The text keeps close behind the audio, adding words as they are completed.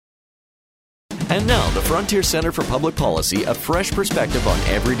And now, the Frontier Center for Public Policy, a fresh perspective on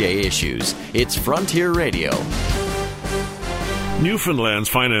everyday issues. It's Frontier Radio. Newfoundland's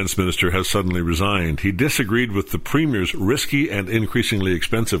finance minister has suddenly resigned. He disagreed with the premier's risky and increasingly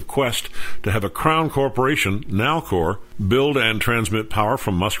expensive quest to have a crown corporation, Nalcor, build and transmit power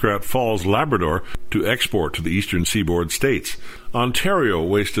from Muskrat Falls, Labrador, to export to the eastern seaboard states. Ontario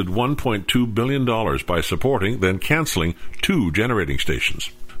wasted $1.2 billion by supporting, then cancelling, 2 generating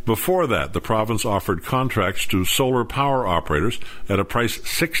stations. Before that, the province offered contracts to solar power operators at a price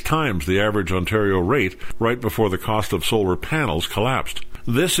 6 times the average Ontario rate right before the cost of solar panels collapsed.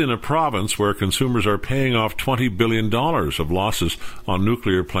 This in a province where consumers are paying off $20 billion of losses on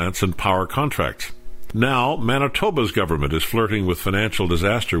nuclear plants and power contracts. Now, Manitoba's government is flirting with financial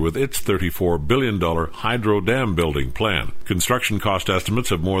disaster with its $34 billion hydro dam building plan. Construction cost estimates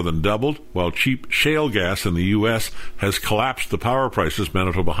have more than doubled, while cheap shale gas in the U.S. has collapsed the power prices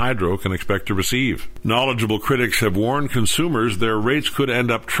Manitoba Hydro can expect to receive. Knowledgeable critics have warned consumers their rates could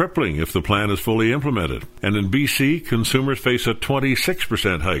end up tripling if the plan is fully implemented. And in BC, consumers face a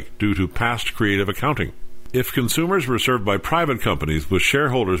 26% hike due to past creative accounting. If consumers were served by private companies with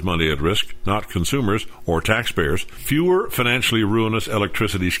shareholders' money at risk, not consumers or taxpayers, fewer financially ruinous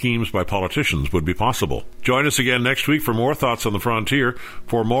electricity schemes by politicians would be possible. Join us again next week for more thoughts on the frontier.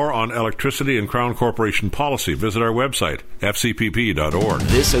 For more on electricity and Crown Corporation policy, visit our website, fcpp.org.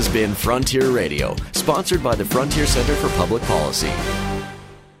 This has been Frontier Radio, sponsored by the Frontier Center for Public Policy.